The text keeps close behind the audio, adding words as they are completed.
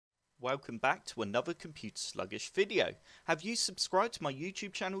Welcome back to another Computer Sluggish video. Have you subscribed to my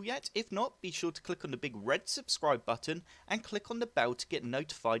YouTube channel yet? If not, be sure to click on the big red subscribe button and click on the bell to get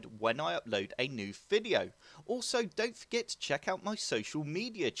notified when I upload a new video. Also, don't forget to check out my social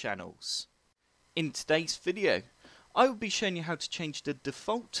media channels. In today's video, I will be showing you how to change the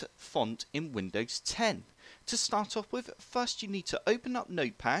default font in Windows 10. To start off with, first you need to open up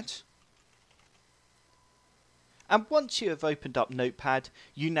Notepad. And once you have opened up Notepad,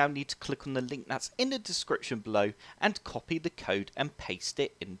 you now need to click on the link that's in the description below and copy the code and paste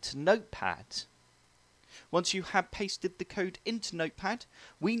it into Notepad. Once you have pasted the code into Notepad,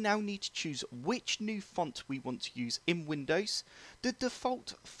 we now need to choose which new font we want to use in Windows. The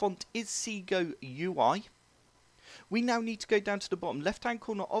default font is Seago UI. We now need to go down to the bottom left hand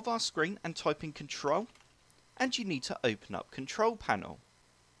corner of our screen and type in Control, and you need to open up Control Panel.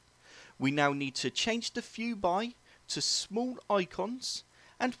 We now need to change the view by to small icons,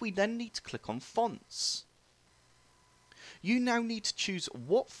 and we then need to click on fonts. You now need to choose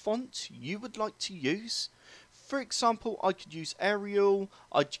what font you would like to use. For example, I could use Arial,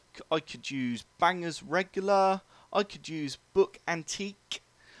 I could use Bangers Regular, I could use Book Antique,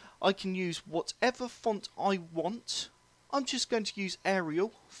 I can use whatever font I want. I'm just going to use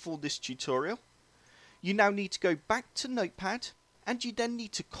Arial for this tutorial. You now need to go back to Notepad, and you then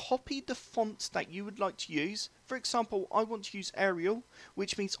need to copy the font that you would like to use. For example, I want to use Arial,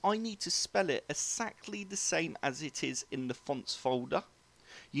 which means I need to spell it exactly the same as it is in the fonts folder.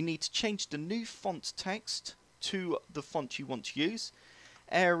 You need to change the new font text to the font you want to use,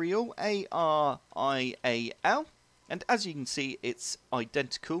 Arial, A-R-I-A-L, and as you can see, it's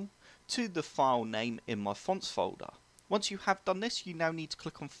identical to the file name in my fonts folder. Once you have done this, you now need to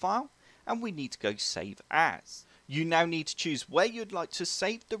click on File, and we need to go Save As. You now need to choose where you'd like to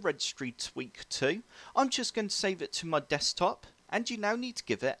save the registry tweak to. I'm just going to save it to my desktop, and you now need to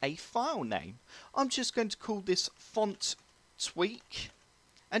give it a file name. I'm just going to call this font tweak,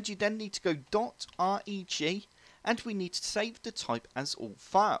 and you then need to go .reg, and we need to save the type as all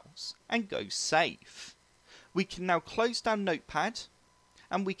files, and go Save. We can now close down Notepad,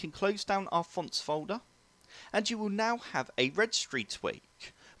 and we can close down our fonts folder, and you will now have a registry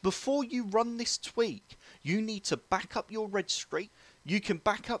tweak. Before you run this tweak, you need to back up your registry. You can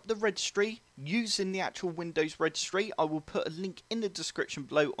back up the registry using the actual Windows registry. I will put a link in the description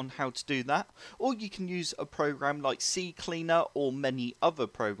below on how to do that. Or you can use a program like CCleaner or many other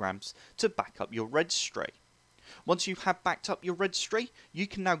programs to back up your registry. Once you have backed up your registry, you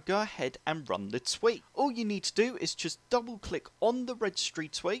can now go ahead and run the tweak. All you need to do is just double click on the registry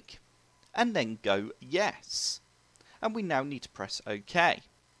tweak and then go yes. And we now need to press OK.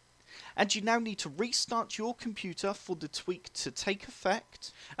 And you now need to restart your computer for the tweak to take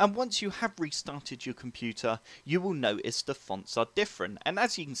effect. And once you have restarted your computer, you will notice the fonts are different. And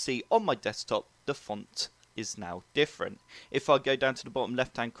as you can see on my desktop, the font is now different. If I go down to the bottom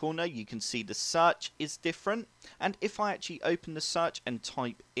left hand corner, you can see the search is different. And if I actually open the search and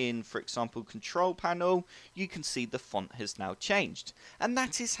type in, for example, Control Panel, you can see the font has now changed. And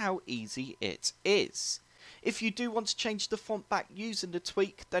that is how easy it is. If you do want to change the font back using the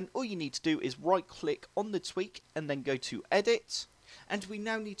tweak, then all you need to do is right click on the tweak and then go to Edit. And we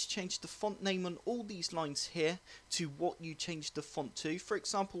now need to change the font name on all these lines here to what you changed the font to. For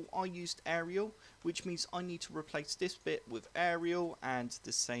example, I used Arial, which means I need to replace this bit with Arial, and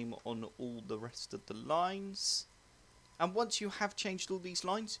the same on all the rest of the lines. And once you have changed all these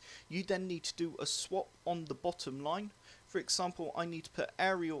lines, you then need to do a swap on the bottom line. For example, I need to put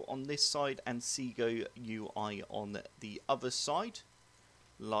Arial on this side and Seago UI on the other side,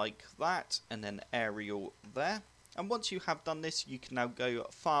 like that, and then Arial there. And once you have done this, you can now go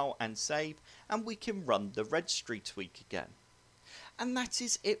File and Save, and we can run the registry tweak again. And that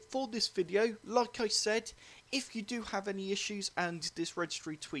is it for this video. Like I said, if you do have any issues and this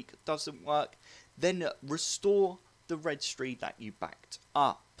registry tweak doesn't work, then restore the registry that you backed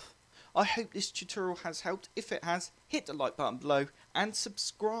up. I hope this tutorial has helped. If it has, hit the like button below and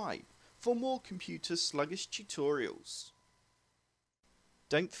subscribe for more Computer Sluggish tutorials.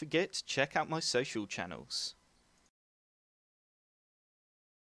 Don't forget to check out my social channels.